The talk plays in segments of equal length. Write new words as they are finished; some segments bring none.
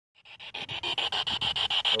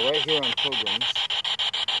We're right here on Pilgrims.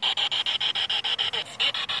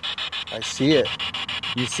 I see it.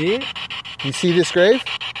 You see it? You see this grave?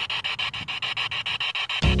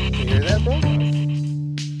 You hear that, bro?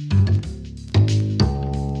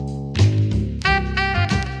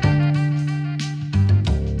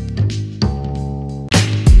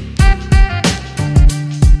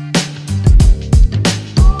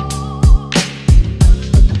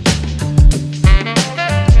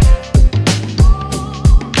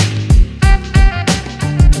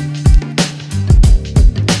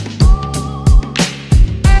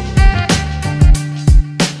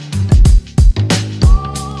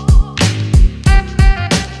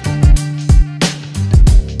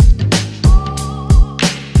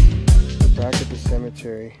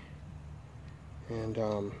 Cemetery, and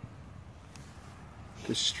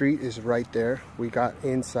the street is right there. We got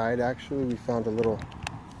inside, actually. We found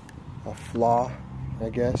a flaw, I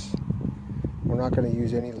guess. We're not going to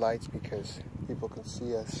use any lights because people can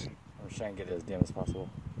see us. I'm just trying to get it as dim as possible.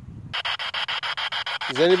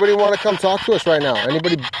 Does anybody want to come talk to us right now?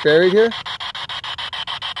 Anybody buried here?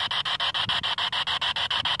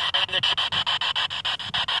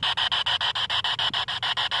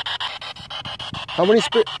 How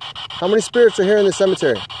many spirits are here in the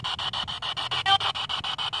cemetery?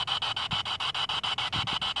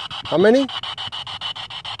 How many?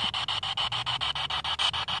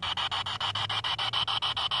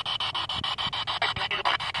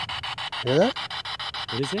 Hear that?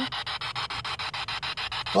 What is it?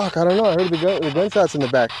 Fuck, I don't know. I heard the gunshots in the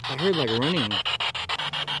back. I heard like running.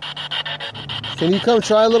 Can you come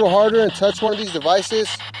try a little harder and touch one of these devices?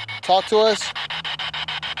 Talk to us.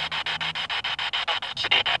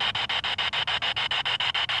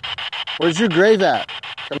 Where's your grave at?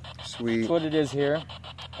 Sweet. That's what it is here.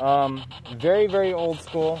 Very, very old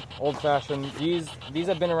school, old fashioned. These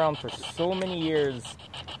have been around for so many years,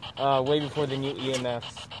 way before the new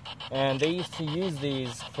EMFs. And they used to use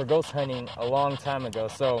these for ghost hunting a long time ago.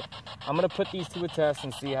 So I'm gonna put these to a test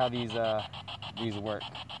and see how these work.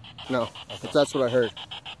 No, okay. That's what I heard.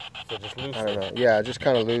 So just loose I don't know. Yeah, just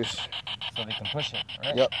kind of loose. So they can push it,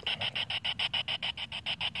 right? Yep. Okay.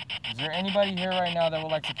 Is there anybody here right now that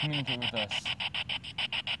would like to communicate with us?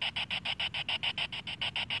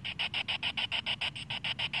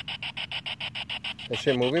 That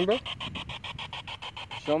shit moving, bro?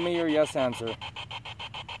 Show me your yes answer.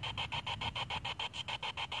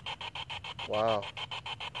 Wow.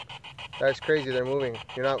 That's crazy, they're moving.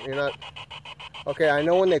 You're not... Okay, I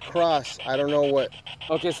know when they cross, I don't know what...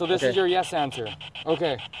 Okay, so this is your yes answer.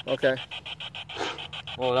 Okay. Okay.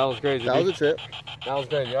 Well, that was crazy. That was a trip. That was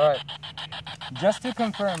crazy, alright. Just to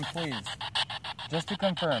confirm, please. Just to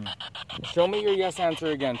confirm. Show me your yes answer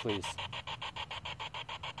again, please.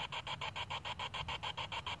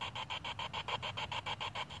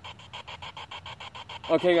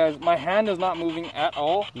 Okay, guys, my hand is not moving at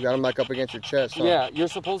all. You got them like up against your chest, huh? Yeah, you're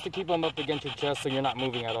supposed to keep them up against your chest so you're not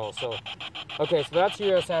moving at all. So, okay, so that's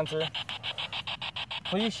your yes answer.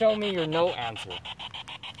 Please show me your no answer.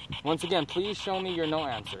 Once again, please show me your no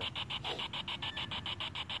answer.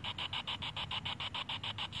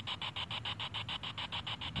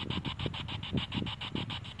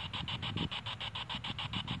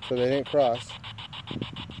 So they didn't cross.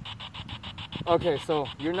 Okay, so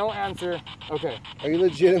your no answer. Okay. Are you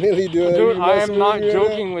legitimately doing it? Dude, I am not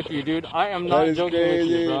joking with you, dude. I am not joking with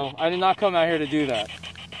you, crazy. bro. I did not come out here to do that.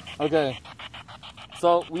 Okay.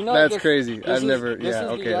 So we know that's crazy. I've never. Yeah.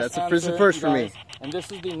 Okay. That's the first for me. And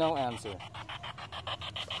this is the no answer.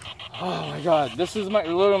 Oh my god, this is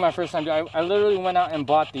literally my first time. I literally went out and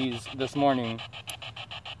bought these this morning.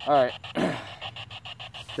 All right.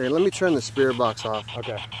 Okay, let me turn the spirit box off.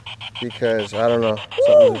 Okay. Because I don't know.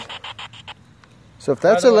 So if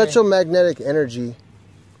that's electromagnetic energy,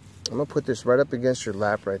 I'm gonna put this right up against your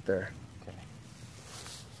lap right there. Okay.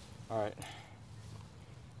 All right.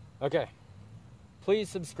 Okay. Please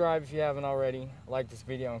subscribe if you haven't already. Like this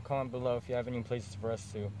video and comment below if you have any places for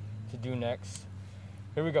us to do next.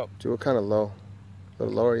 Here we go. Do it kind of low. A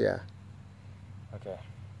little lower, yeah. Okay.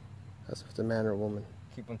 That's if it's a man or a woman.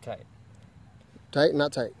 Keep them tight. Tight?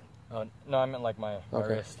 Not tight. No, I meant like my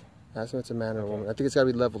wrist. That's if it's a man or a woman. I think it's got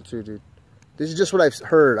to be level too, dude. This is just what I've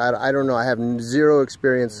heard. I don't know. I have zero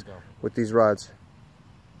experience with these rods.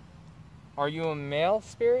 Are you a male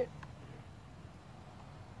spirit?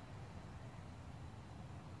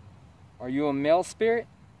 Are you a male spirit?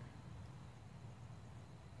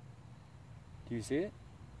 Do you see it?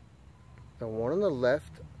 The one on the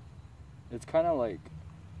left. It's kind of like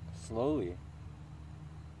slowly.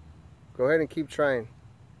 Go ahead and keep trying.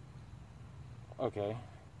 Okay.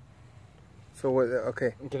 So what?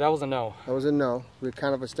 Okay. Okay, that was a no. That was a no. We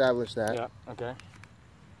kind of established that. Yeah. Okay.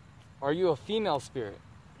 Are you a female spirit?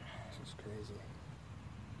 This is crazy.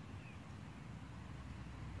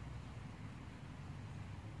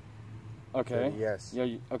 Okay. Yes.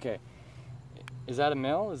 Yeah. Okay. Is that a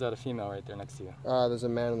male? Or is that a female right there next to you? There's a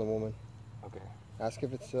man and a woman. Okay. Ask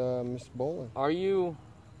if it's Miss Bolin. Are you?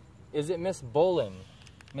 Is it Miss Bolin?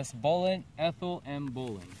 Miss Bolin, Ethel M.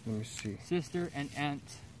 Bolin. Let me see. Sister and aunt.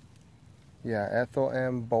 Yeah, Ethel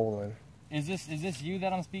M. Bolin. Is this you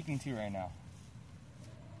that I'm speaking to right now?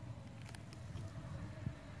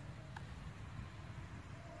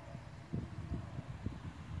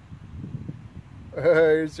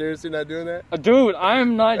 You're seriously not doing that? Dude,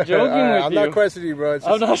 I'm not joking with you. I'm not questioning you, bro. It's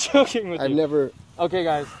just, I'm not joking with you. I've never... Okay,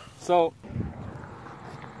 guys. So...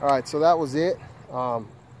 Alright, so that was it.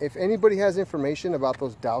 If anybody has information about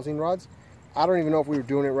those dowsing rods, I don't even know if we were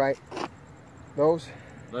doing it right. Those,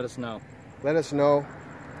 let us know. let us know.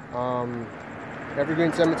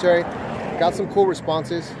 Evergreen Cemetery got some cool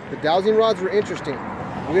responses. The dowsing rods were interesting.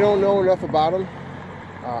 We don't know enough about them.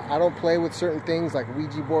 I don't play with certain things like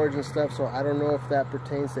Ouija boards and stuff, so I don't know if that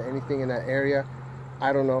pertains to anything in that area.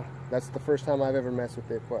 I don't know. That's the first time I've ever messed with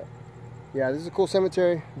it, but yeah, this is a cool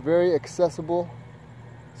cemetery, very accessible.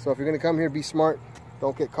 So if you're gonna come here, be smart.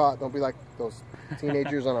 Don't get caught. Don't be like those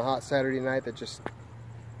teenagers on a hot Saturday night that just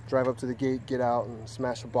drive up to the gate, get out, and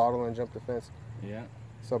smash a bottle and jump the fence. Yeah.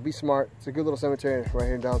 So be smart. It's a good little cemetery right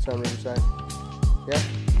here in downtown Riverside. Yeah.